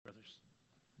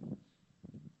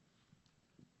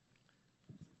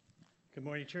Good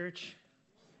morning, church.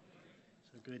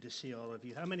 So good to see all of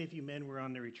you. How many of you men were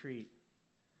on the retreat?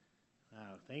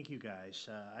 Wow, thank you guys.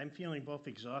 I'm feeling both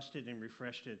exhausted and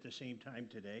refreshed at the same time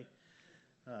today.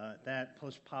 That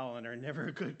plus pollen are never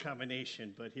a good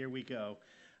combination, but here we go.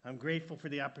 I'm grateful for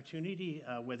the opportunity,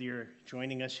 whether you're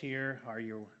joining us here or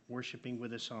you're worshiping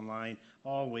with us online,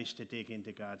 always to dig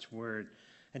into God's Word.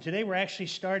 And today we're actually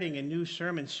starting a new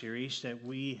sermon series that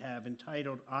we have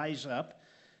entitled Eyes Up.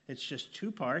 It's just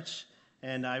 2 parts.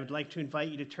 And I would like to invite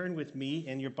you to turn with me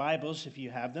in your Bibles, if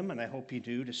you have them, and I hope you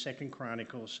do, to 2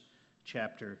 Chronicles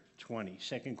chapter 20.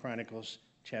 2 Chronicles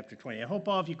chapter 20. I hope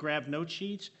all of you grab note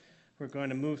sheets. We're going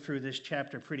to move through this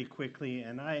chapter pretty quickly,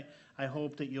 and I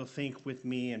hope that you'll think with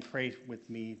me and pray with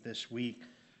me this week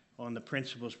on the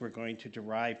principles we're going to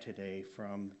derive today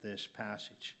from this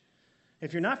passage.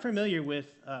 If you're not familiar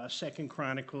with 2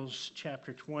 Chronicles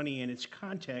chapter 20 and its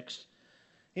context,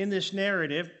 in this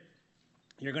narrative,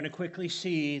 you're going to quickly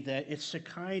see that it's the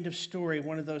kind of story,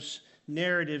 one of those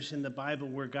narratives in the Bible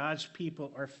where God's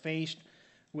people are faced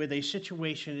with a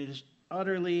situation that is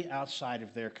utterly outside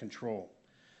of their control.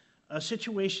 A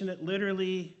situation that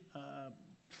literally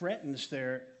threatens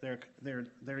their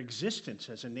existence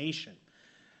as a nation.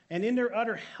 And in their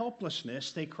utter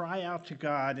helplessness, they cry out to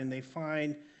God and they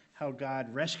find how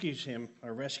God rescues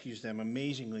them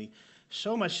amazingly.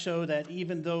 So much so that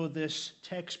even though this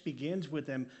text begins with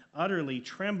them utterly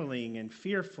trembling and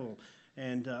fearful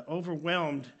and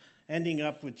overwhelmed, ending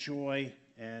up with joy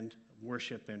and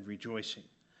worship and rejoicing.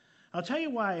 I'll tell you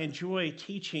why I enjoy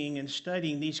teaching and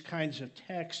studying these kinds of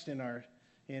texts in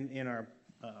our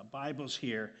Bibles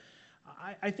here.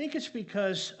 I think it's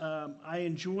because I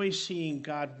enjoy seeing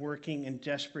God working in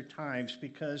desperate times,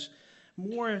 because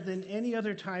more than any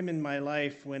other time in my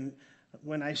life,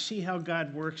 when I see how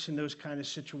God works in those kind of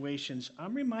situations,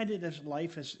 I'm reminded of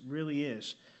life as it really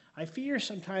is. I fear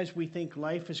sometimes we think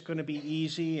life is going to be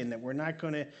easy and that we're not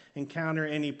going to encounter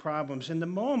any problems. And the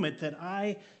moment that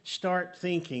I start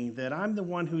thinking that I'm the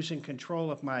one who's in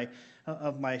control of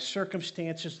my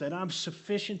circumstances, that I'm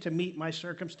sufficient to meet my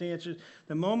circumstances,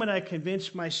 the moment I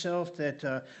convince myself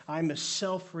that I'm a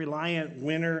self-reliant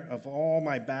winner of all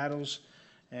my battles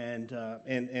and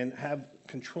have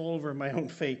control over my own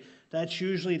fate, that's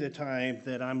usually the time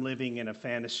that I'm living in a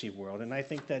fantasy world. And I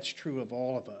think that's true of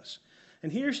all of us.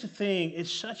 And here's the thing,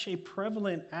 it's such a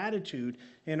prevalent attitude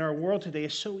in our world today.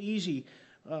 It's so easy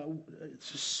to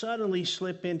subtly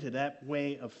slip into that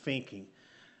way of thinking.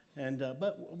 And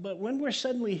but when we're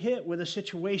suddenly hit with a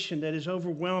situation that is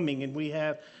overwhelming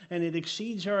and it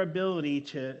exceeds our ability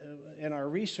to and our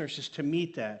resources to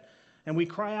meet that, and we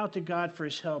cry out to God for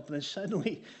his help, and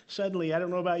then suddenly, I don't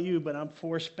know about you, but I'm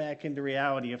forced back into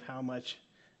reality of how much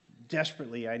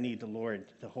desperately I need the Lord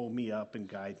to hold me up and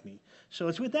guide me. So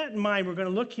it's with that in mind, we're going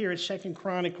to look here at 2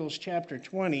 Chronicles chapter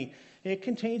 20. It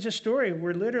contains a story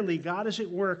where literally God is at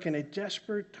work in a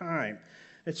desperate time.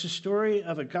 It's a story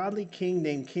of a godly king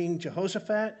named King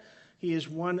Jehoshaphat. He is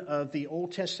one of the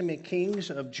Old Testament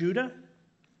kings of Judah.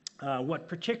 What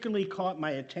particularly caught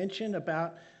my attention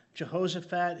about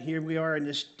Jehoshaphat, here we are in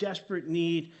this desperate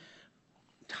need,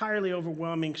 entirely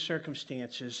overwhelming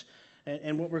circumstances.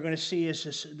 And what we're going to see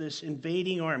is this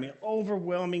invading army,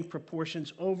 overwhelming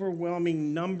proportions,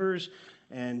 overwhelming numbers,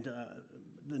 and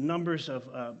the numbers of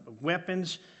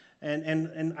weapons.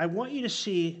 And I want you to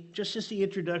see, just as the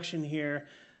introduction here,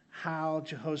 how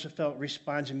Jehoshaphat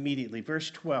responds immediately. Verse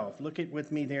 12, look at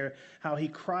with me there, how he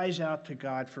cries out to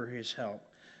God for his help.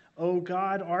 "O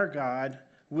God, our God,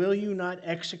 will you not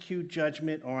execute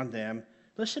judgment on them?"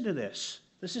 Listen to this.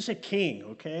 This is a king,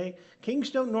 okay? Kings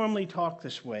don't normally talk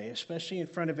this way, especially in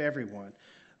front of everyone.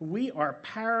 "We are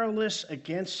powerless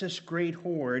against this great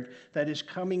horde that is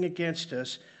coming against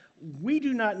us. We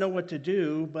do not know what to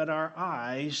do, but our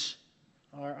eyes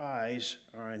are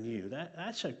on you."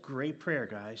 That's a great prayer,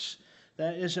 guys.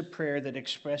 That is a prayer that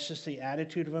expresses the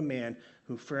attitude of a man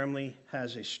who firmly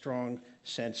has a strong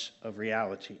sense of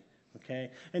reality.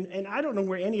 Okay, and I don't know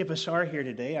where any of us are here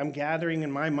today. I'm gathering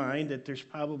in my mind that there's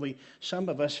probably some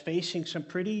of us facing some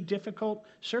pretty difficult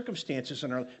circumstances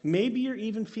in our life. Maybe you're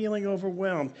even feeling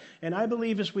overwhelmed. And I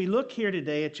believe as we look here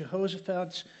today at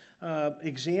Jehoshaphat's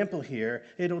example here,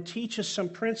 it'll teach us some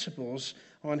principles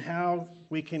on how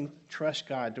we can trust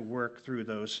God to work through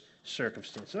those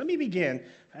circumstances. Let me begin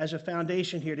as a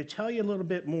foundation here to tell you a little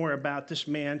bit more about this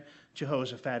man,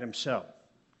 Jehoshaphat himself.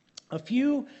 A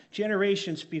few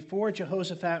generations before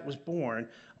Jehoshaphat was born,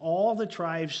 all the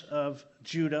tribes of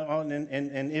Judah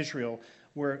and Israel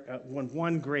were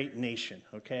one great nation,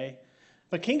 okay?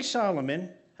 But King Solomon,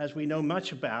 as we know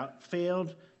much about,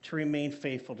 failed to remain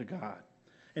faithful to God.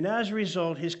 And as a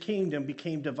result, his kingdom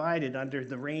became divided under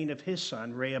the reign of his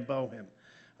son, Rehoboam.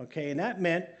 Okay, and that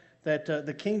meant that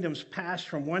the kingdoms passed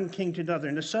from one king to another.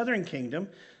 In the southern kingdom,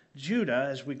 Judah,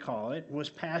 as we call it, was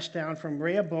passed down from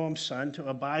Rehoboam's son to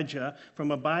Abijah,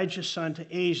 from Abijah's son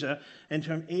to Asa, and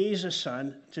from Asa's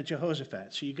son to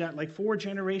Jehoshaphat. So you got like 4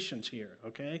 generations here,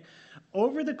 okay?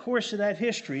 Over the course of that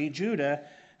history, Judah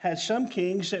had some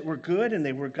kings that were good and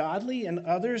they were godly, and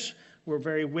others were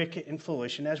very wicked and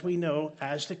foolish. And as we know,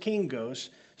 as the king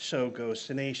goes, so goes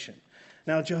the nation.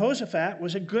 Now, Jehoshaphat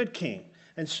was a good king,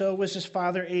 and so was his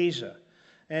father Asa.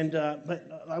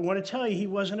 But I want to tell you, he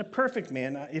wasn't a perfect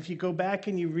man. If you go back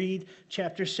and you read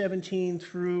chapter 17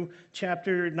 through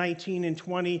chapter 19 and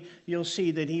 20, you'll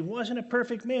see that he wasn't a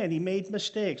perfect man. He made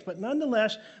mistakes. But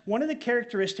nonetheless, one of the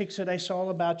characteristics that I saw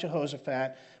about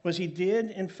Jehoshaphat was he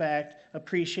did, in fact,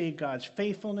 appreciate God's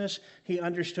faithfulness. He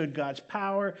understood God's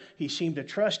power. He seemed to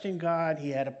trust in God. He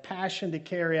had a passion to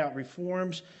carry out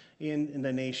reforms in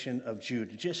the nation of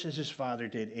Judah, just as his father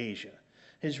did Asa.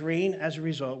 His reign, as a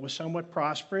result, was somewhat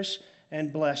prosperous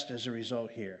and blessed as a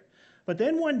result here. But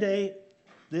then one day,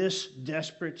 this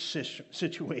desperate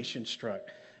situation struck.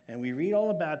 And we read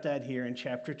all about that here in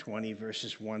chapter 20,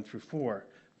 verses 1 through 4.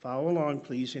 Follow along,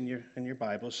 please, in your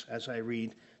Bibles as I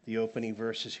read the opening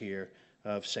verses here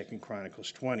of 2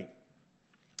 Chronicles 20.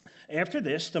 After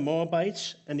this, the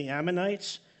Moabites and the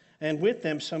Ammonites, and with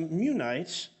them some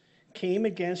Meunites, came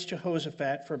against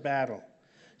Jehoshaphat for battle.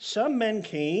 Some men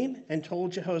came and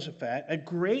told Jehoshaphat, "A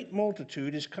great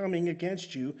multitude is coming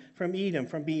against you from Edom,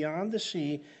 from beyond the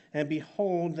sea, and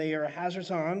behold, they are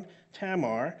Hazazon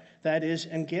Tamar, that is,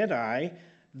 En Gedi."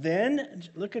 Then,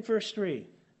 look at verse 3.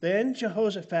 Then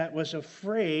Jehoshaphat was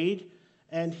afraid,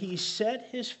 and he set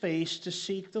his face to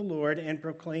seek the Lord and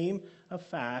proclaim a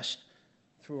fast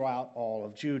throughout all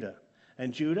of Judah.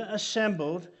 And Judah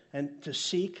assembled and to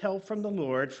seek help from the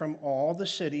Lord from all the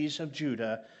cities of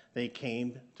Judah. They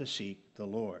came to seek the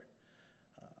Lord.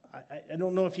 I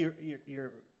don't know if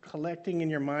you're collecting in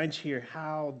your minds here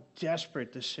how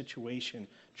desperate this situation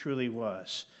truly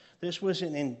was. This was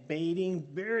an invading,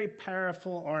 very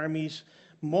powerful armies,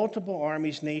 multiple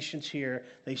armies, nations here.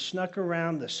 They snuck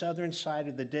around the southern side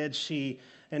of the Dead Sea,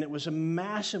 and it was a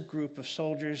massive group of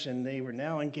soldiers, and they were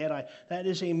now in Gedi. That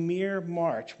is a mere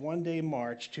march, one-day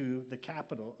march to the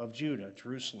capital of Judah,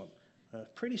 Jerusalem. A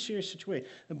pretty serious situation.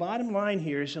 The bottom line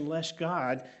here is unless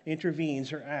God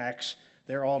intervenes or acts,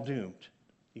 they're all doomed.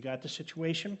 You got the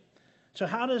situation? So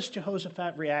how does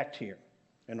Jehoshaphat react here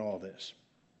in all this?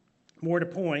 More to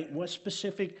point, what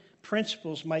specific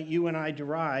principles might you and I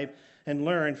derive and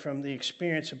learn from the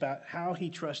experience about how he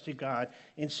trusted God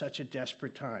in such a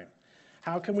desperate time?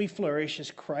 How can we flourish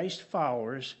as Christ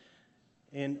followers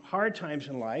in hard times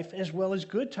in life as well as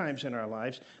good times in our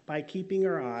lives by keeping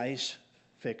our eyes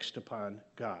fixed upon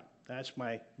God? That's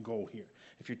my goal here.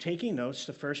 If you're taking notes,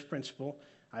 the first principle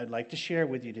I'd like to share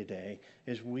with you today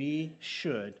is we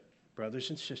should,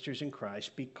 brothers and sisters in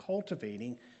Christ, be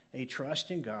cultivating a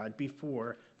trust in God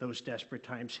before those desperate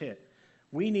times hit.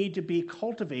 We need to be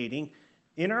cultivating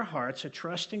in our hearts a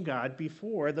trust in God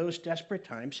before those desperate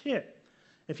times hit.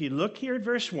 If you look here at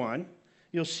verse 1,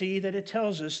 you'll see that it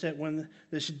tells us that when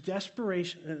this desperate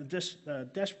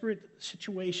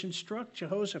situation struck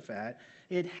Jehoshaphat,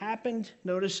 it happened,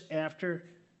 notice, after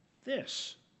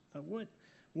this.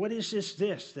 What is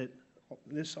this that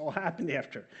this all happened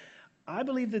after? I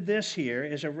believe that this here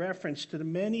is a reference to the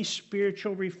many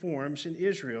spiritual reforms in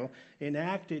Israel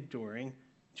enacted during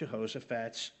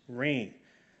Jehoshaphat's reign.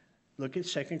 Look at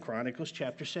 2 Chronicles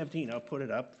chapter 17. I'll put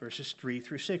it up, verses 3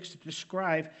 through 6, to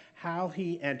describe how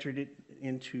he entered it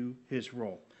into his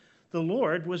role. The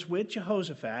Lord was with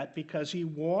Jehoshaphat because he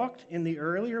walked in the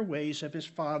earlier ways of his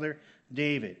father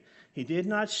David. He did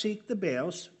not seek the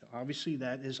Baals, obviously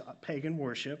that is pagan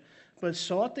worship, but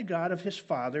sought the God of his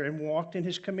father and walked in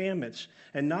his commandments,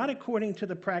 and not according to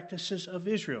the practices of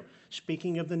Israel.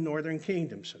 Speaking of the northern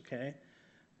kingdoms, okay?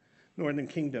 Northern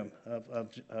kingdom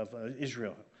of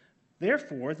Israel.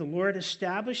 Therefore, the Lord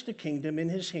established the kingdom in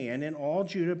his hand, and all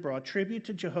Judah brought tribute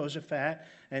to Jehoshaphat,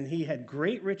 and he had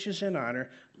great riches and honor.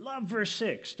 Love verse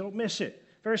 6. Don't miss it.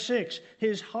 Verse 6,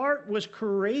 his heart was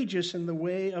courageous in the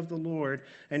way of the Lord,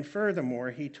 and furthermore,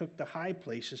 he took the high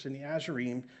places in the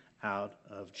Azarim out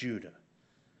of Judah.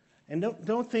 And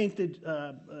don't think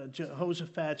that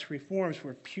Jehoshaphat's reforms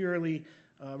were purely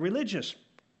religious.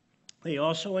 They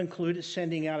also included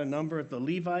sending out a number of the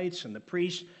Levites and the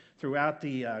priests throughout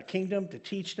the kingdom to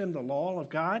teach them the law of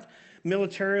God.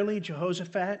 Militarily,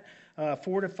 Jehoshaphat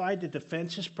fortified the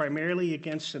defenses primarily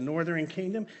against the northern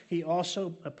kingdom. He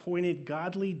also appointed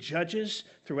godly judges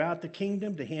throughout the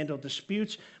kingdom to handle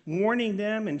disputes, warning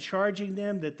them and charging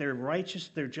them that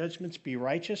their judgments be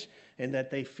righteous, and that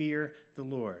they fear the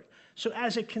Lord. So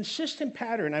as a consistent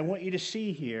pattern, I want you to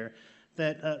see here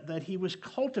that he was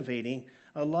cultivating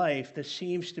a life that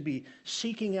seems to be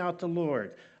seeking out the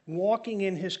Lord, walking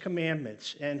in his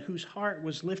commandments, and whose heart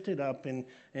was lifted up in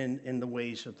the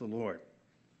ways of the Lord.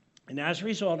 And as a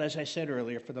result, as I said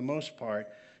earlier, for the most part,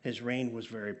 his reign was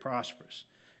very prosperous.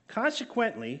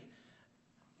 Consequently,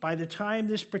 by the time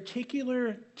this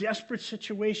particular desperate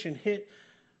situation hit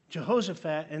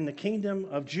Jehoshaphat and the kingdom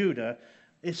of Judah,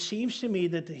 it seems to me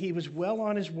that he was well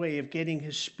on his way of getting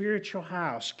his spiritual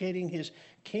house, getting his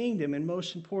kingdom, and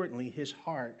most importantly, his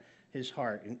heart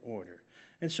in order.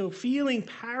 And so feeling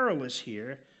powerless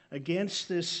here against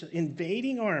this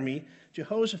invading army,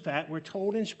 Jehoshaphat, we're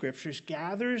told in scriptures,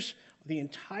 gathers the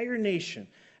entire nation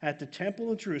at the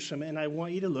temple of Jerusalem. And I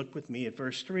want you to look with me at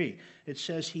verse 3. It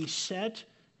says, he set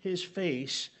his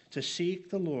face to seek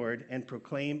the Lord and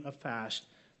proclaim a fast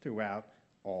throughout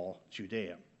all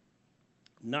Judea.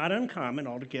 Not uncommon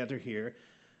altogether here.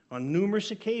 On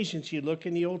numerous occasions, you look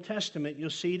in the Old Testament, you'll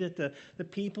see that the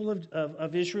people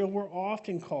of Israel were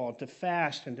often called to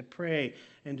fast and to pray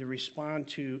and to respond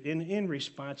to, in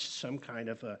response to some kind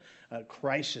of a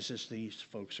crisis as these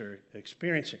folks are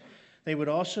experiencing. They would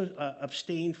also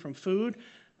abstain from food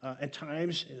at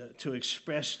times to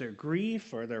express their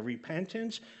grief or their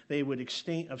repentance. They would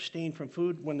abstain from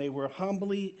food when they were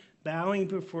humbly bowing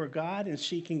before God and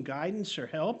seeking guidance or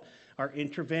help, or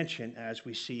intervention, as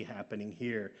we see happening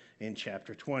here in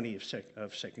chapter 20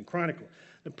 of 2 Chronicles.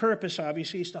 The purpose,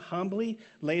 obviously, is to humbly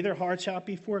lay their hearts out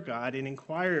before God and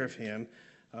inquire of him,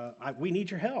 we need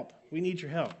your help. We need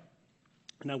your help.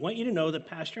 And I want you to know that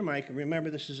Pastor Mike, and remember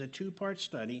this is a two-part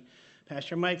study,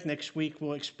 Pastor Mike next week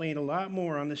will explain a lot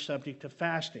more on the subject of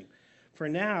fasting. For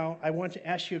now, I want to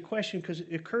ask you a question because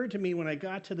it occurred to me when I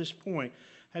got to this point.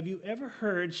 Have you ever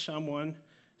heard someone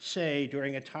say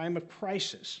during a time of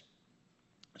crisis,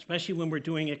 especially when we're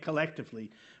doing it collectively,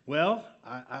 well,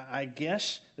 I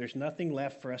guess there's nothing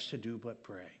left for us to do but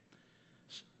pray,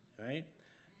 right?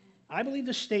 I believe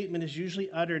the statement is usually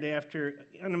uttered after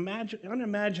an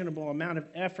unimaginable amount of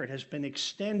effort has been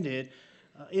extended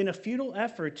in a futile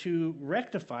effort to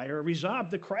rectify or resolve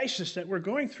the crisis that we're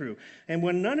going through. And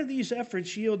when none of these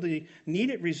efforts yield the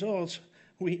needed results,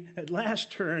 we at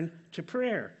last turn to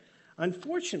prayer.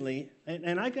 Unfortunately,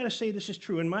 and I got to say this is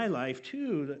true in my life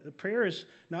too, the prayer is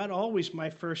not always my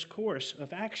first course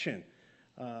of action.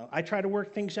 I try to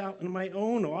work things out on my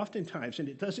own oftentimes, and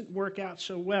it doesn't work out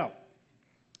so well.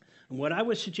 And what I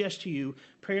would suggest to you,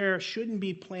 prayer shouldn't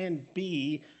be plan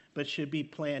B, but should be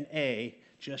plan A,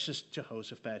 just as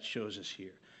Jehoshaphat shows us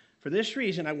here. For this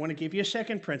reason, I want to give you a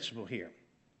second principle here.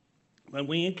 When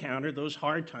we encounter those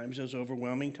hard times, those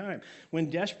overwhelming times, when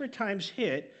desperate times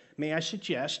hit, may I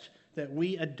suggest that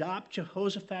we adopt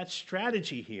Jehoshaphat's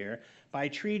strategy here by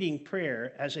treating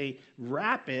prayer as a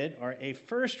rapid or a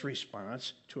first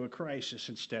response to a crisis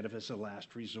instead of as a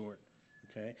last resort.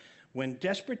 Okay? When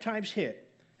desperate times hit,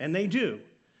 and they do,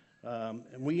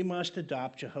 we must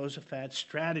adopt Jehoshaphat's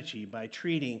strategy by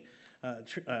treating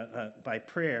by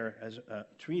prayer as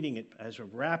treating it as a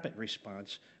rapid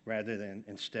response rather than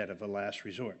instead of a last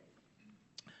resort.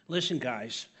 Listen,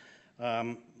 guys,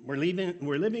 we're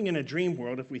living in a dream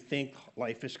world if we think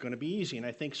life is going to be easy, and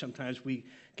I think sometimes we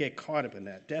get caught up in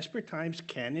that. Desperate times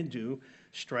can and do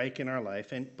strike in our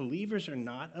life, and believers are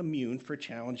not immune for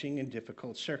challenging and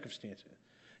difficult circumstances.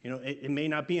 You know, it may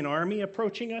not be an army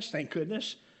approaching us, thank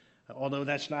goodness, although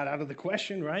that's not out of the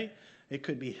question, right? It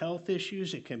could be health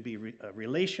issues, it can be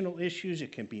relational issues,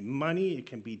 it can be money, it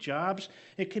can be jobs,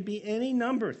 it could be any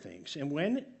number of things. And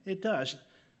when it does,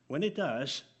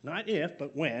 not if,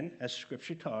 but when, as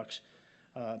Scripture talks,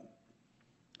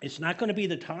 it's not going to be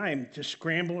the time to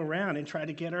scramble around and try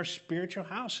to get our spiritual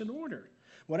house in order.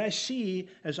 What I see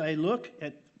as I look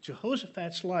at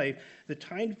Jehoshaphat's life, the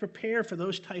time to prepare for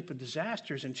those type of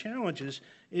disasters and challenges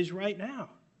is right now.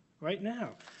 Right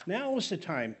now. Now is the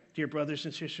time, dear brothers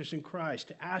and sisters in Christ,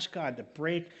 to ask God to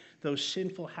break those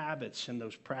sinful habits and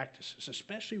those practices,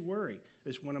 especially worry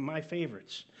is one of my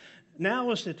favorites.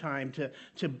 Now is the time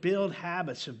to build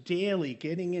habits of daily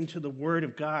getting into the Word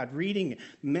of God, reading,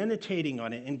 meditating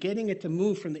on it, and getting it to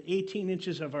move from the 18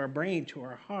 inches of our brain to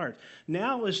our heart.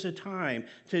 Now is the time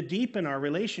to deepen our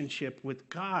relationship with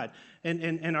God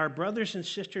and our brothers and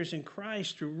sisters in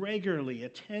Christ through regularly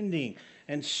attending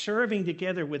and serving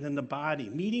together within the body,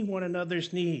 meeting one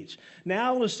another's needs.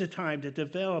 Now is the time to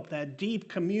develop that deep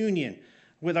communion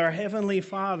with our Heavenly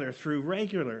Father through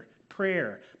regular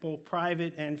prayer, both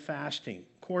private and fasting,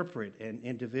 corporate and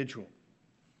individual.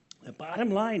 The bottom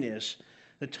line is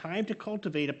the time to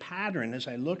cultivate a pattern, as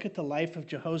I look at the life of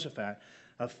Jehoshaphat,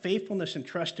 of faithfulness and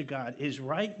trust to God is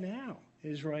right now,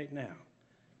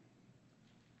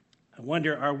 I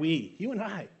wonder, are we, you and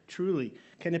I, truly,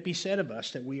 can it be said of us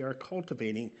that we are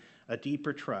cultivating a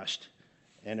deeper trust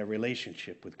and a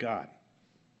relationship with God?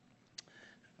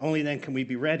 Only then can we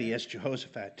be ready, as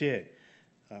Jehoshaphat did.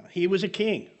 He was a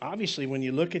king, obviously, when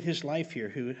you look at his life here,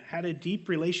 who had a deep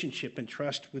relationship and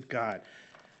trust with God.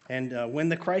 And when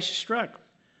the crisis struck,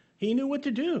 he knew what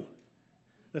to do.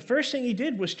 The first thing he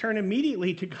did was turn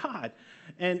immediately to God,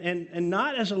 and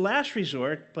not as a last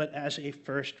resort, but as a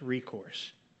first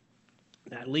recourse.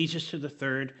 That leads us to the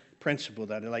third principle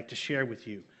that I'd like to share with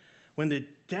you. When the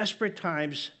desperate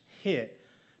times hit,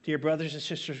 dear brothers and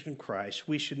sisters in Christ,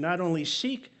 we should not only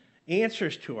seek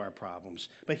answers to our problems,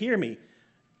 but hear me,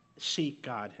 seek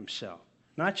God himself.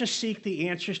 Not just seek the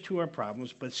answers to our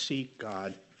problems, but seek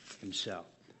God himself.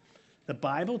 The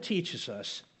Bible teaches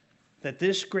us that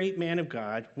this great man of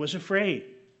God was afraid.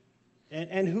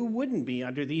 And who wouldn't be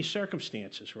under these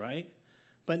circumstances, right?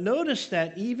 But notice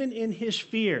that even in his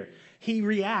fear, he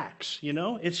reacts,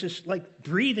 It's just like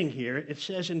breathing here. It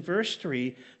says in verse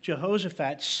 3,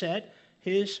 Jehoshaphat set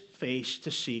his face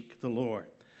to seek the Lord.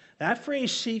 That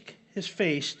phrase, seek his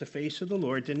face, the face of the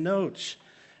Lord, denotes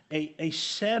a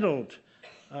settled,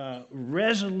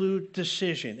 resolute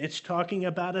decision. It's talking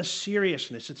about a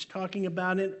seriousness. It's talking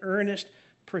about an earnest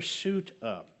pursuit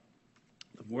of.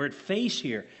 The word face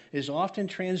here is often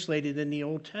translated in the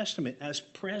Old Testament as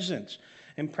presence.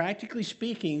 And practically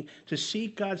speaking, to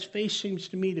seek God's face seems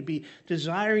to me to be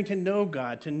desiring to know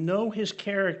God, to know his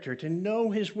character, to know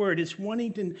his word. It's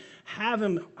wanting to have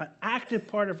him an active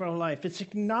part of our life. It's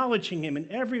acknowledging him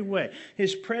in every way.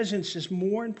 His presence is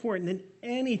more important than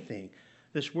anything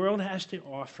this world has to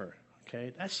offer.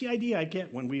 Okay? That's the idea I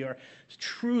get when we are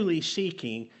truly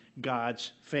seeking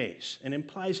God's face. It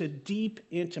implies a deep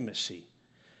intimacy.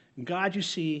 God, you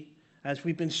see, as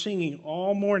we've been singing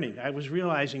all morning, I was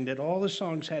realizing that all the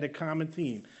songs had a common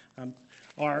theme.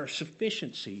 Our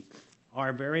sufficiency,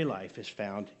 our very life is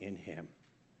found in him.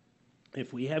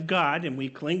 If we have God and we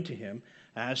cling to him,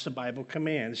 as the Bible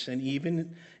commands, and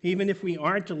even if we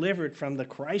aren't delivered from the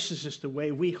crisis the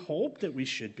way we hope that we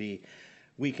should be,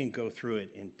 we can go through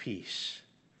it in peace.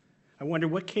 I wonder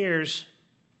what cares,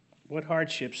 what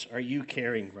hardships are you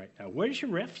carrying right now? Where's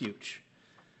your refuge?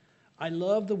 I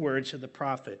love the words of the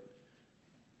prophet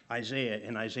Isaiah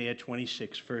in Isaiah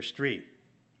 26, verse 3.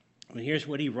 And here's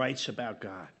what he writes about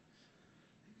God.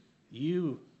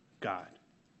 You, God,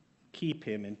 keep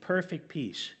him in perfect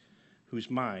peace, whose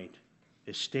mind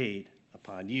is stayed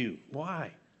upon you.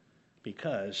 Why?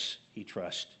 Because he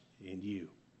trusts in you.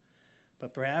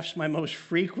 But perhaps my most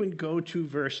frequent go-to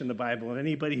verse in the Bible, and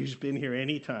anybody who's been here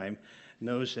any time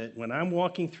knows that when I'm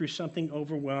walking through something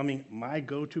overwhelming, my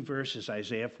go-to verse is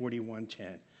Isaiah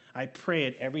 41:10. I pray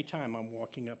it every time I'm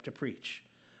walking up to preach.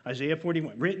 Isaiah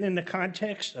 41, written in the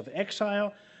context of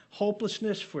exile,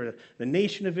 hopelessness for the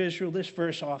nation of Israel, this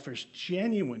verse offers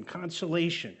genuine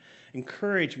consolation,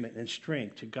 encouragement, and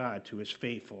strength to God, to his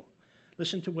faithful.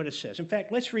 Listen to what it says. In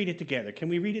fact, let's read it together. Can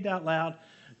we read it out loud?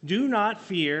 Do not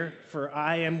fear, for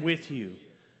I am with you.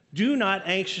 Do not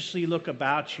anxiously look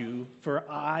about you, for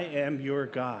I am your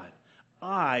God.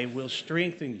 I will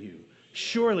strengthen you.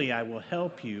 Surely I will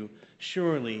help you.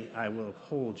 Surely I will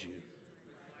uphold you.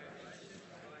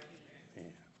 Yeah.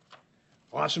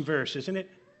 Awesome verse, isn't it?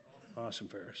 Awesome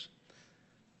verse.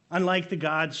 Unlike the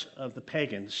gods of the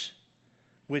pagans,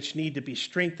 which need to be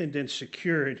strengthened and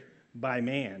secured by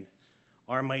man,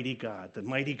 our mighty God, the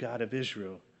mighty God of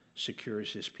Israel,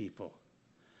 secures his people.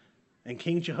 And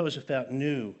King Jehoshaphat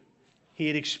knew he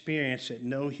had experienced that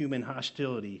no human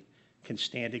hostility can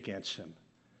stand against him,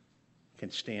 can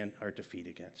stand or defeat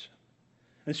against him.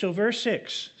 And so verse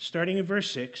 6, starting in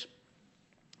verse 6,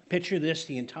 picture this: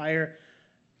 the entire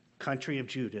country of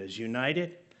Judah is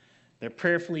united. They're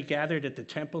prayerfully gathered at the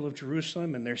temple of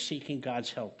Jerusalem, and they're seeking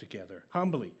God's help together,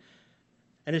 humbly.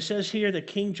 And it says here that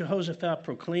King Jehoshaphat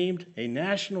proclaimed a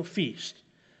national feast.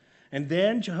 And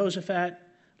then Jehoshaphat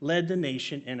led the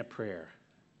nation in a prayer.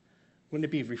 Wouldn't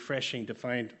it be refreshing to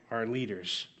find our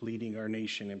leaders leading our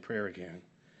nation in prayer again?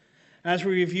 As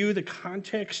we review the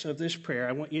context of this prayer,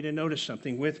 I want you to notice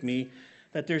something with me,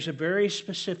 that there's a very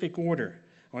specific order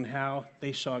on how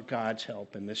they sought God's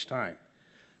help in this time.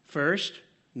 First,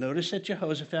 notice that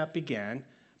Jehoshaphat began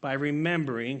by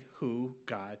remembering who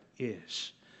God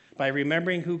is. By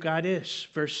remembering who God is.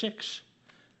 Verse 6,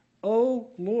 O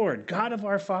Lord, God of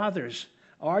our fathers,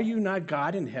 are you not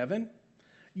God in heaven?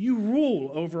 You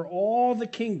rule over all the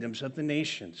kingdoms of the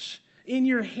nations. In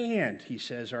your hand, he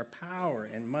says, are power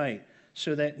and might,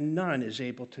 so that none is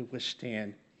able to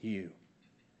withstand you.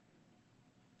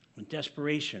 When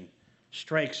desperation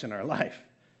strikes in our life,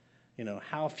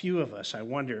 how few of us, I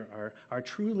wonder, are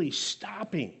truly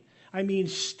stopping. I mean,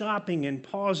 stopping and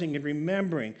pausing and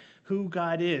remembering who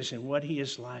God is and what he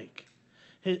is like.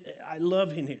 I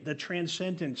love the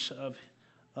transcendence of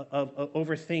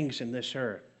over things in this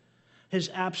earth. His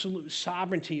absolute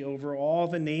sovereignty over all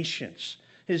the nations.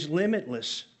 His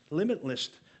limitless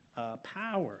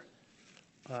power.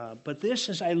 But this,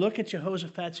 as I look at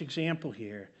Jehoshaphat's example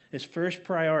here, his first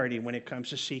priority when it comes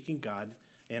to seeking God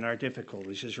in our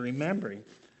difficulties is remembering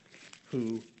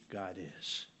who God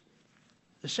is.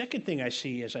 The second thing I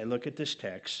see as I look at this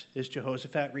text is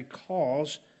Jehoshaphat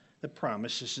recalls the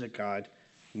promises that God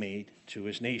made to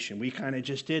his nation. We kind of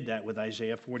just did that with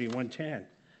Isaiah 41:10.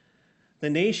 The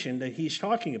nation that he's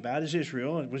talking about is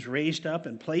Israel. It was raised up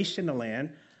and placed in the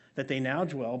land that they now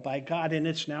dwell by God, and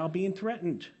it's now being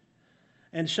threatened.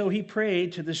 And so he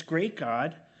prayed to this great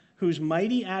God whose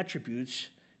mighty attributes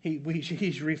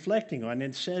he's reflecting on.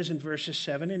 And it says in verses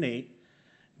 7 and 8,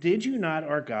 "Did you not,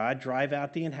 our God, drive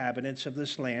out the inhabitants of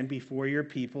this land before your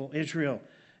people Israel,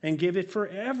 and give it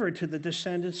forever to the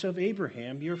descendants of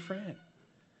Abraham, your friend?"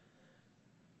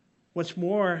 What's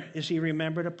more is he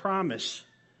remembered a promise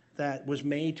that was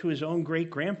made to his own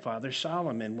great-grandfather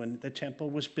Solomon when the temple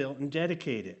was built and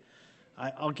dedicated.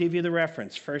 I'll give you the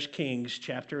reference, 1 Kings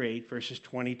chapter 8, verses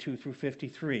 22 through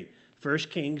 53. 1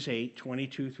 Kings 8,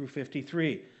 22 through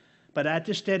 53. But at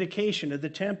this dedication of the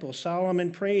temple,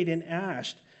 Solomon prayed and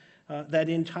asked that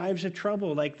in times of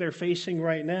trouble like they're facing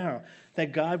right now,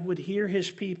 that God would hear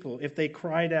his people if they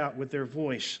cried out with their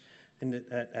voice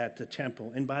at the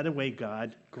temple. And by the way,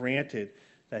 God granted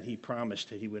that he promised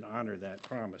that he would honor that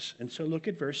promise. And so look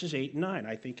at verses 8 and 9.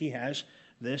 I think he has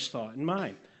this thought in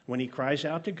mind. When he cries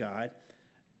out to God,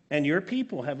 "And your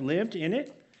people have lived in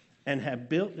it and have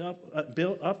built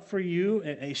up for you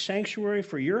a sanctuary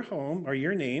for your home or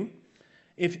your name.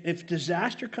 If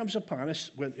disaster comes upon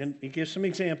us," and he gives some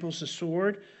examples, the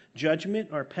sword, judgment,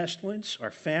 or pestilence, or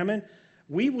famine,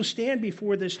 "we will stand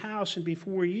before this house and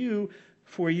before you,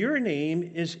 for your name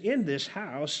is in this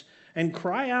house, and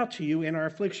cry out to you in our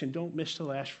affliction." Don't miss the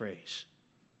last phrase.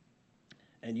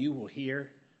 "And you will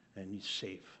hear and you're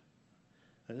safe."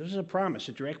 Now, this is a promise,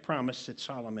 a direct promise that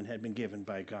Solomon had been given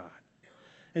by God.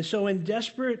 And so in this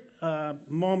desperate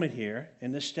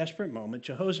moment,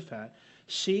 Jehoshaphat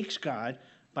seeks God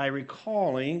by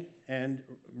recalling and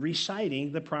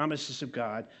reciting the promises of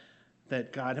God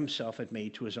that God himself had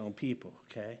made to his own people,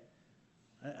 okay?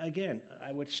 Again,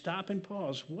 I would stop and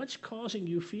pause. What's causing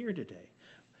you fear today?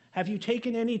 Have you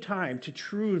taken any time to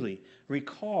truly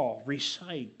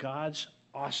recite God's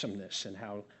awesomeness and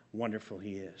how wonderful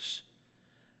he is?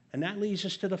 And that leads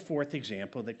us to the fourth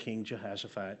example that King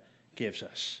Jehoshaphat gives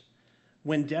us.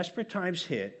 When desperate times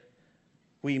hit,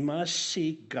 we must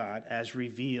seek God as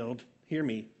revealed, hear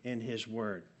me, in his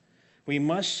word. We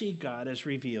must seek God as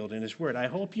revealed in his word. I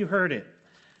hope you heard it.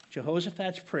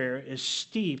 Jehoshaphat's prayer is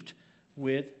steeped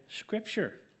with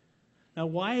Scripture. Now,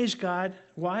 why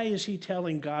is he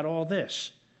telling God all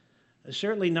this?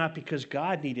 Certainly not because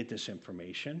God needed this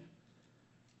information.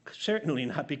 Certainly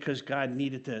not because God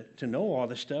needed to know all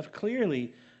this stuff.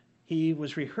 Clearly, he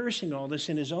was rehearsing all this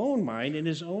in his own mind, in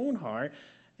his own heart,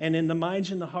 and in the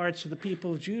minds and the hearts of the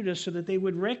people of Judah so that they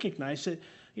would recognize that,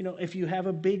 if you have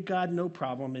a big God, no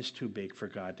problem is too big for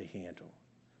God to handle.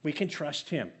 We can trust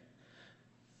him.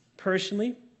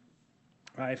 Personally,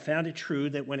 I found it true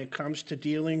that when it comes to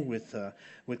dealing with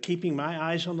keeping my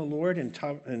eyes on the Lord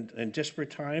in desperate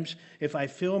times, if I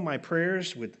fill my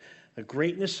prayers with the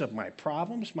greatness of my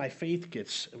problems, my faith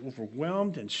gets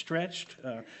overwhelmed and stretched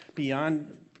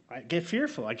beyond. I get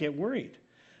fearful, I get worried.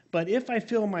 But if I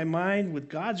fill my mind with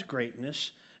God's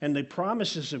greatness and the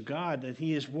promises of God that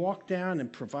he has walked down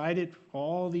and provided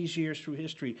all these years through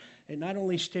history, it not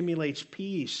only stimulates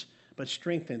peace, but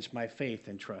strengthens my faith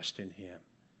and trust in him.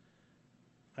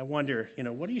 I wonder,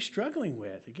 what are you struggling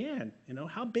with? Again,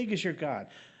 how big is your God?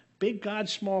 Big God,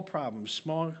 small problems.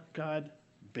 Small God,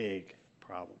 big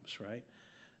problems, right?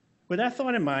 With that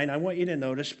thought in mind, I want you to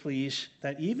notice, please,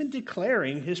 that even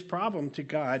declaring his problem to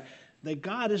God, that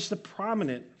God is the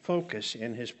prominent focus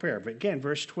in his prayer. But again,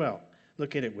 verse 12,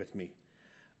 look at it with me.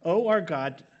 "O our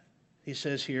God," he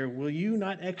says here, "will you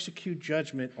not execute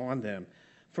judgment on them?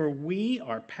 For we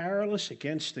are powerless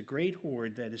against the great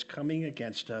horde that is coming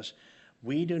against us.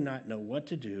 We do not know what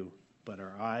to do, but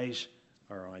our eyes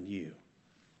are on you."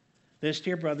 This,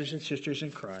 dear brothers and sisters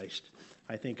in Christ,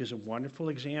 I think is a wonderful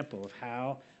example of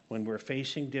how, when we're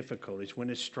facing difficulties, when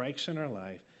it strikes in our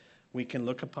life, we can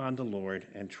look upon the Lord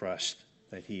and trust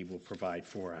that he will provide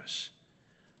for us.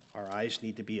 Our eyes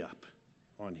need to be up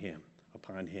on him,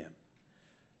 upon him.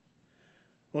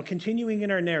 Well, continuing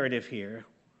in our narrative here,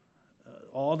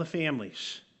 all the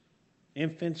families,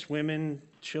 infants, women,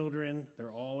 children,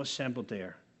 they're all assembled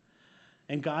there.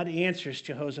 And God answers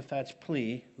Jehoshaphat's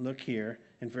plea, look here,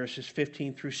 in verses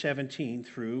 15 through 17,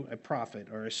 through a prophet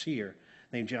or a seer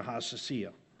named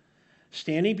Jehoshaphat.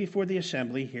 Standing before the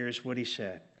assembly, here's what he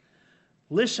said.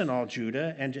 Listen, all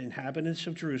Judah and inhabitants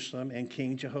of Jerusalem and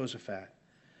King Jehoshaphat.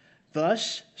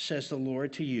 Thus says the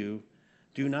Lord to you,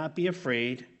 do not be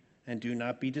afraid and do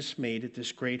not be dismayed at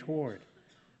this great horde.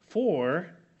 For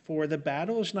the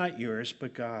battle is not yours,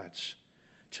 but God's.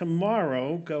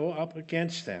 Tomorrow go up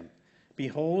against them.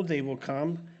 Behold, they will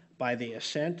come by the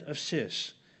ascent of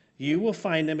Sis. You will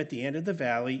find them at the end of the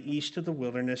valley, east of the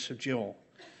wilderness of Joel.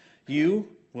 You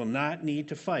will not need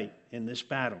to fight in this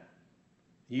battle.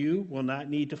 You will not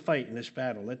need to fight in this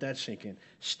battle. Let that sink in.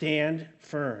 Stand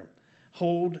firm.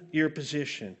 Hold your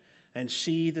position and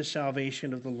see the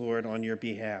salvation of the Lord on your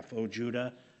behalf, O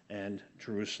Judah and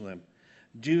Jerusalem.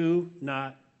 Do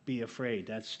not be afraid.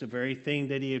 That's the very thing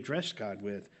that he addressed God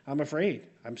with. I'm afraid.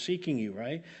 I'm seeking you,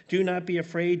 right? Do not be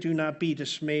afraid. Do not be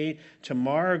dismayed.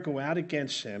 Tomorrow go out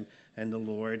against them, and the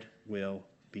Lord will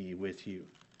be with you.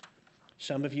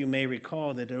 Some of you may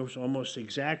recall that those almost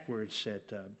exact words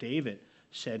that David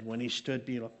said when he stood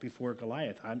before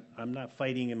Goliath. I'm not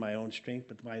fighting in my own strength,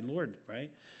 but my Lord,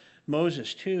 right?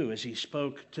 Moses, too, as he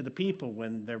spoke to the people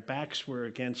when their backs were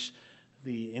against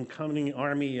the incoming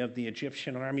army of the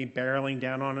Egyptian army barreling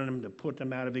down on them to put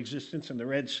them out of existence in the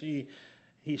Red Sea,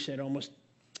 he said almost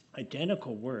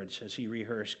identical words as he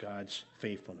rehearsed God's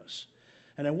faithfulness.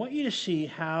 And I want you to see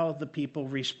how the people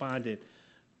responded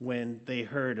when they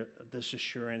heard this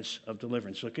assurance of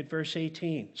deliverance. Look at verse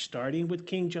 18, starting with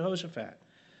King Jehoshaphat.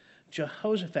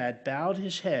 Jehoshaphat bowed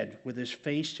his head with his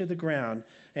face to the ground,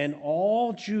 and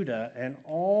all Judah and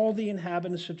all the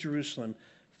inhabitants of Jerusalem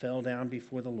fell down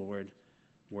before the Lord,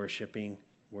 worshiping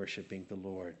the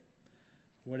Lord.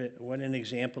 What an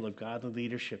example of godly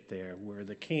leadership there, where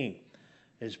the king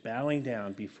is bowing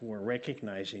down before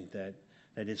recognizing that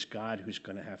it's God who's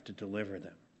going to have to deliver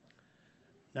them.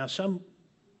 Now, some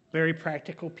very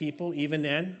practical people, even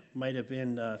then, might have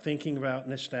been thinking about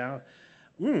this now.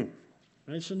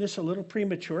 Isn't this a little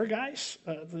premature, guys?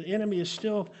 The enemy is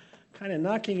still kind of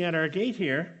knocking at our gate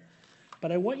here.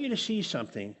 But I want you to see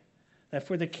something, that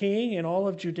for the king and all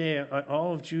of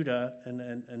Judah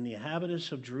and the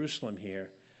inhabitants of Jerusalem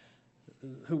here,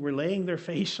 who were laying their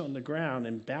face on the ground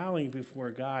and bowing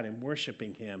before God and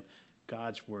worshiping him,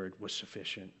 God's word was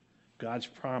sufficient. God's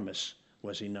promise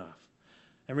was enough.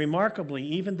 And remarkably,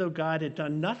 even though God had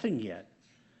done nothing yet,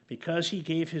 because he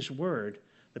gave his word,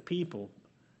 the people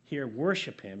here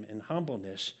worship him in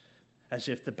humbleness as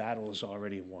if the battle is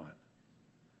already won.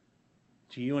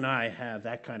 Do you and I have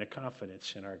that kind of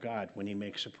confidence in our God when he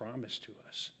makes a promise to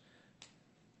us?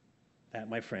 That,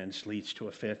 my friends, leads to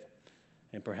a fifth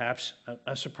and perhaps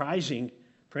a surprising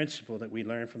principle that we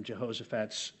learn from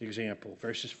Jehoshaphat's example.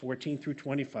 Verses 14 through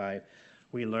 25,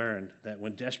 we learn that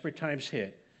when desperate times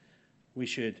hit, we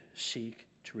should seek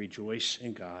to rejoice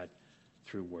in God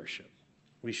through worship.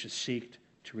 We should seek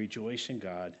to rejoice in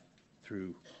God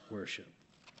through worship.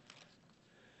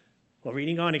 Well,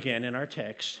 reading on again in our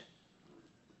text,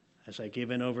 as I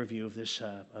give an overview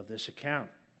of this account,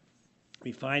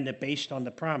 we find that based on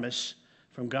the promise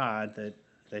from God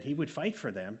that he would fight for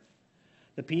them,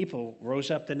 the people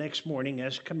rose up the next morning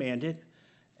as commanded,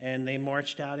 and they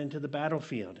marched out into the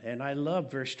battlefield. And I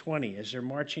love verse 20. As they're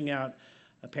marching out,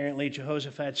 apparently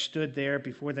Jehoshaphat stood there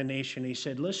before the nation. He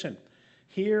said, listen,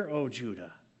 hear, O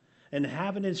Judah,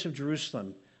 inhabitants of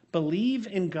Jerusalem, believe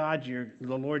in God,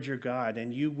 the Lord your God,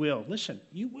 and you will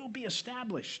be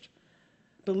established.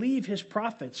 Believe his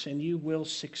prophets, and you will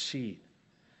succeed.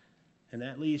 And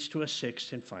that leads to a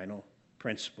sixth and final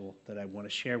principle that I want to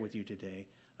share with you today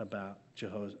about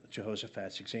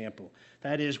Jehoshaphat's example.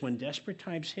 That is, when desperate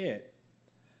times hit,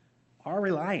 our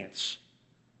reliance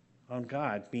on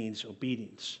God means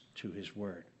obedience to his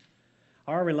word.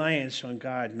 Our reliance on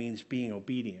God means being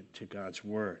obedient to God's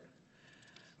word.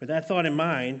 With that thought in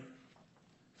mind,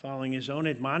 following his own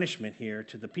admonishment here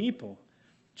to the people,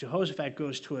 Jehoshaphat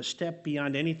goes to a step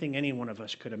beyond anything any one of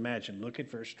us could imagine. Look at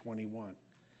verse 21.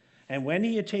 And when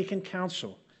he had taken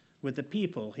counsel with the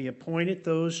people, he appointed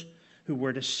those who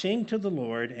were to sing to the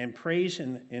Lord and praise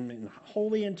in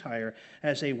holy attire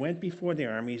as they went before the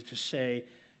armies to say,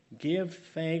 give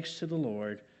thanks to the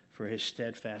Lord, for his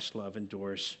steadfast love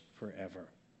endures forever.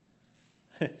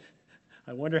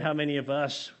 I wonder how many of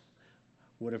us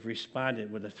would have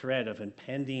responded with a threat of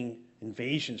impending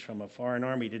invasions from a foreign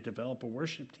army to develop a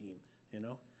worship team, you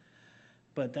know?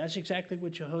 But that's exactly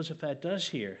what Jehoshaphat does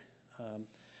here.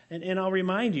 And I'll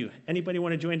remind you, anybody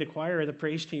want to join the choir or the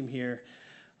praise team here?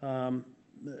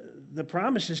 The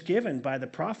promises given by the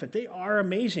prophet, they are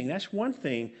amazing. That's one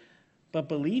thing. But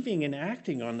believing and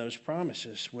acting on those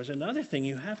promises was another thing.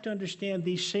 You have to understand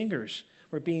these singers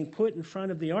were being put in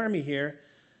front of the army here,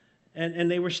 and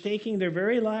they were staking their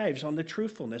very lives on the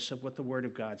truthfulness of what the Word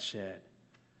of God said.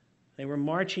 They were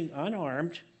marching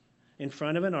unarmed in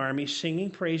front of an army, singing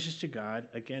praises to God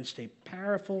against a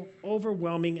powerful,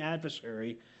 overwhelming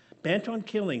adversary bent on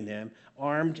killing them,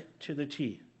 armed to the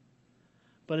teeth.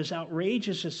 But as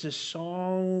outrageous as this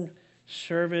song,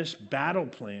 service, battle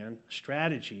plan,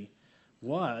 strategy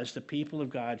was, the people of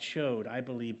God showed, I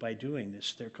believe, by doing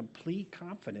this, their complete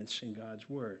confidence in God's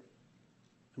word.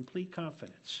 Complete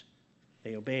confidence.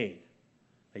 They obeyed.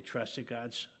 They trusted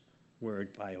God's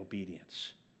word by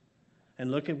obedience.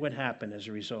 And look at what happened as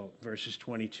a result, verses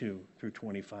 22 through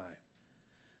 25.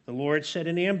 The Lord set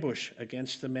an ambush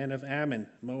against the men of Ammon,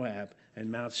 Moab,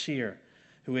 and Mount Seir,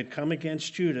 who had come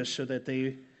against Judah, so that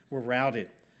they were routed.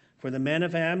 For the men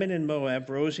of Ammon and Moab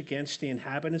rose against the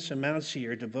inhabitants of Mount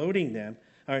Seir, devoting them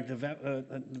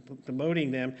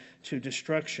to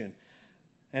destruction.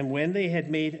 And when they had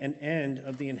made an end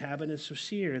of the inhabitants of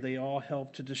Seir, they all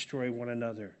helped to destroy one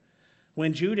another.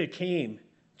 When Judah came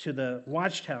to the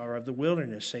watchtower of the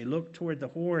wilderness, they looked toward the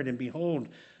horde, and behold,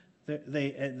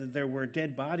 there were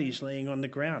dead bodies laying on the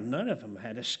ground. None of them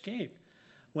had escaped.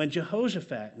 When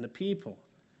Jehoshaphat and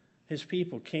his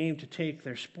people came to take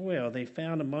their spoil, they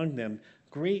found among them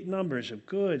great numbers of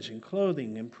goods and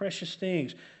clothing and precious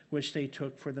things, which they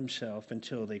took for themselves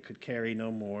until they could carry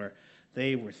no more.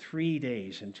 They were 3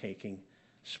 days in taking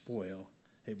spoil.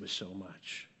 It was so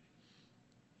much.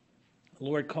 The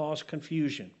Lord caused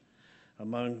confusion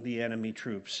among the enemy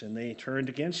troops, and they turned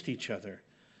against each other.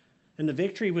 And the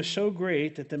victory was so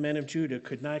great that the men of Judah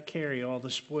could not carry all the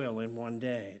spoil in one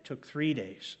day. It took 3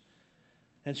 days.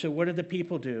 And so what did the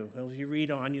people do? Well, if you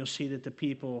read on, you'll see that the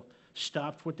people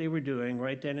stopped what they were doing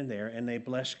right then and there, and they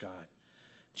blessed God,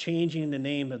 changing the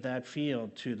name of that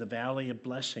field to the Valley of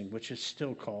Blessing, which is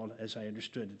still called, as I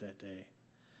understood it that day.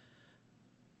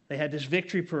 They had this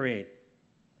victory parade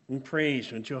and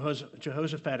praise, and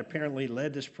Jehoshaphat apparently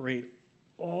led this parade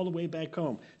all the way back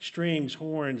home, strings,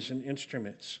 horns, and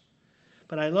instruments.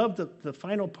 But I love the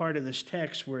final part of this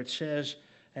text where it says,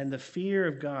 and the fear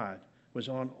of God was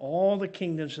on all the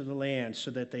kingdoms of the land, so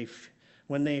that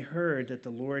when they heard that the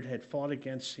Lord had fought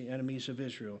against the enemies of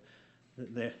Israel,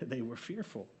 they were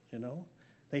fearful, you know.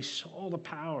 They saw the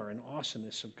power and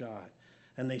awesomeness of God,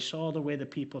 and they saw the way the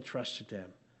people trusted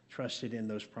in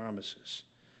those promises.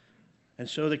 And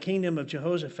so the kingdom of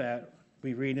Jehoshaphat,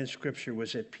 we read in Scripture,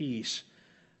 was at peace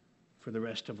for the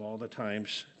rest of all the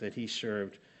times that he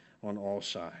served on all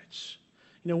sides.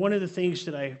 You know, one of the things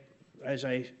that as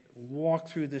I walk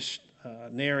through this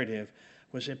narrative,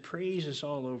 was that praise is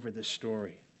all over this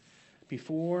story.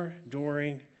 Before,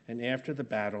 during, and after the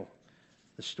battle,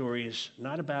 the story is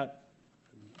not about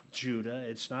Judah,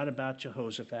 it's not about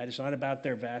Jehoshaphat, it's not about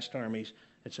their vast armies,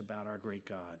 it's about our great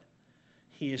God.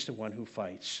 He is the one who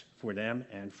fights for them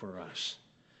and for us.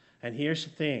 And here's the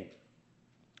thing.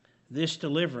 This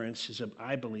deliverance is,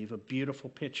 I believe, a beautiful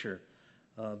picture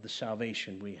of the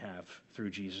salvation we have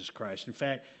through Jesus Christ. In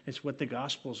fact, it's what the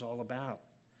gospel is all about.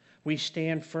 We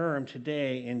stand firm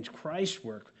today in Christ's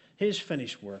work, his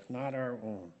finished work, not our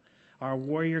own. Our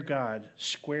warrior God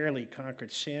squarely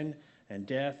conquered sin and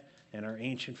death and our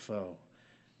ancient foe.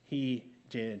 He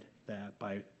did that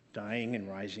by dying and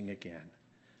rising again.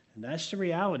 And that's the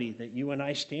reality that you and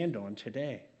I stand on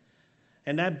today.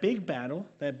 And that big battle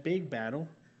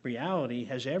reality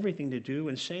has everything to do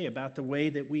and say about the way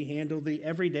that we handle the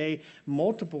everyday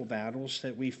multiple battles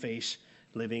that we face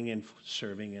living and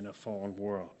serving in a fallen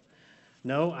world.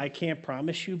 No, I can't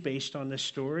promise you, based on this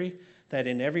story, that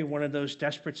in every one of those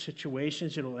desperate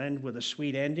situations it'll end with a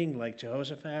sweet ending like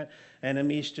Jehoshaphat,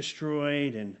 enemies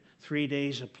destroyed, and 3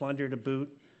 days of plunder to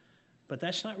boot. But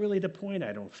that's not really the point,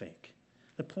 I don't think.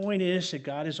 The point is that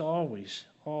God is always,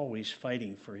 always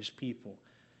fighting for his people.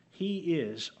 He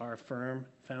is our firm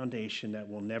foundation that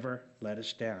will never let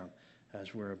us down,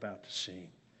 as we're about to see.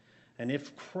 And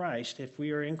if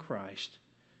we are in Christ,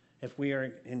 if we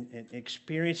are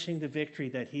experiencing the victory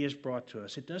that he has brought to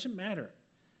us, it doesn't matter.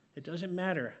 It doesn't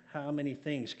matter how many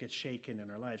things get shaken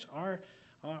in our lives.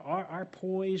 Our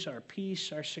poise, our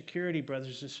peace, our security,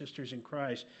 brothers and sisters in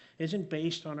Christ, isn't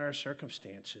based on our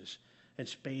circumstances.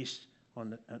 It's based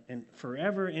on and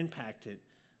forever impacted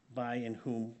by in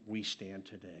whom we stand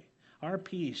today. Our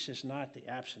peace is not the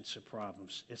absence of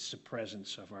problems. It's the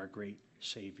presence of our great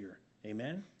Savior.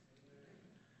 Amen?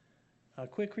 A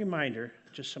quick reminder,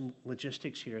 just some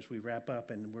logistics here as we wrap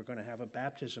up, and we're going to have a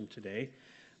baptism today.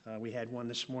 We had one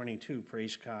this morning too,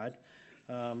 praise God.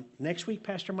 Next week,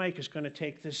 Pastor Mike is going to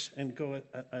take this and go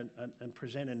and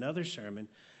present another sermon.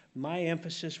 My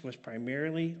emphasis was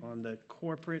primarily on the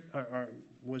corporate, or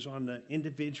was on the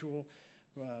individual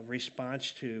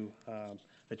response to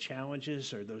the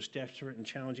challenges or those desperate and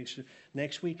challenging.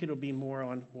 Next week, it'll be more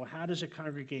on, well, how does a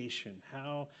congregation,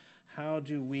 how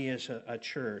do we as a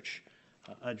church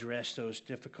address those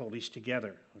difficulties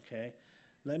together, okay?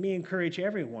 Let me encourage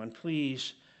everyone,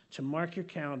 please, to mark your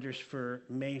calendars for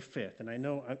May 5th. And I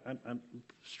know I'm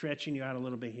stretching you out a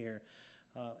little bit here.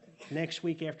 Next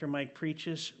week after Mike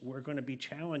preaches, we're going to be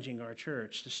challenging our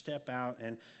church to step out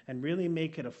and really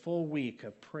make it a full week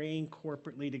of praying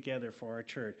corporately together for our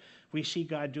church. We see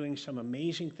God doing some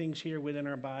amazing things here within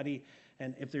our body,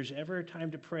 and if there's ever a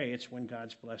time to pray, it's when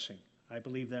God's blessing. I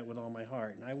believe that with all my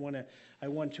heart. And I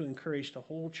want to encourage the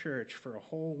whole church for a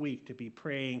whole week to be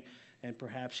praying and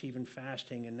perhaps even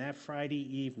fasting. And that Friday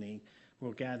evening,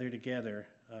 we'll gather together,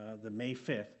 the May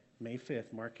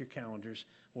 5th, mark your calendars.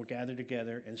 We'll gather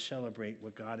together and celebrate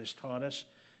what God has taught us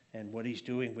and what he's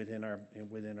doing within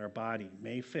our body.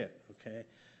 May 5th, okay?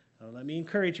 Let me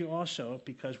encourage you also,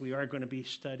 because we are going to be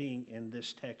studying in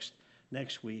this text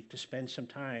next week, to spend some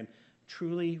time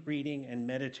truly reading and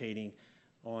meditating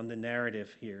on the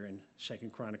narrative here in 2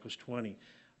 Chronicles 20.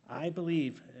 I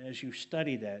believe as you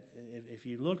study that, if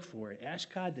you look for it,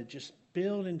 ask God to just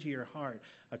build into your heart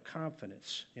a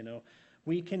confidence. You know,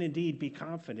 we can indeed be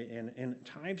confident in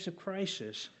times of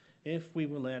crisis if we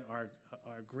will let our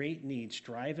great needs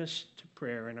drive us to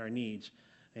prayer and our needs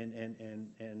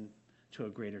and to a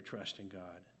greater trust in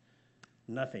God.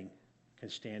 Nothing can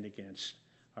stand against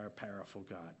our powerful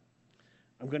God.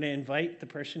 I'm going to invite the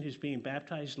person who's being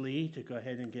baptized, Lee, to go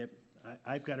ahead and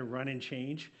I've got to run and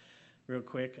change real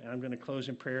quick. I'm going to close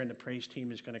in prayer, and the praise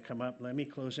team is going to come up. Let me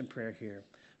close in prayer here.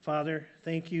 Father,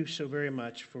 thank you so very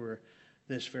much for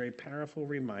this very powerful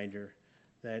reminder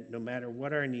that no matter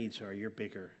what our needs are, you're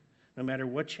bigger. No matter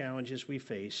what challenges we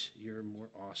face, you're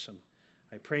more awesome.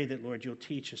 I pray that, Lord, you'll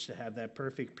teach us to have that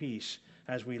perfect peace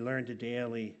as we learn to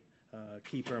daily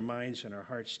keep our minds and our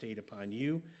hearts stayed upon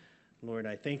you. Lord,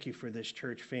 I thank you for this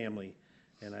church family,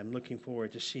 and I'm looking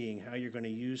forward to seeing how you're going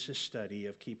to use this study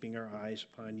of keeping our eyes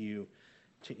upon you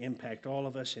to impact all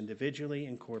of us individually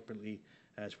and corporately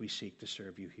as we seek to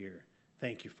serve you here.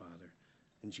 Thank you, Father.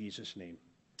 In Jesus' name,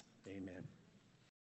 amen.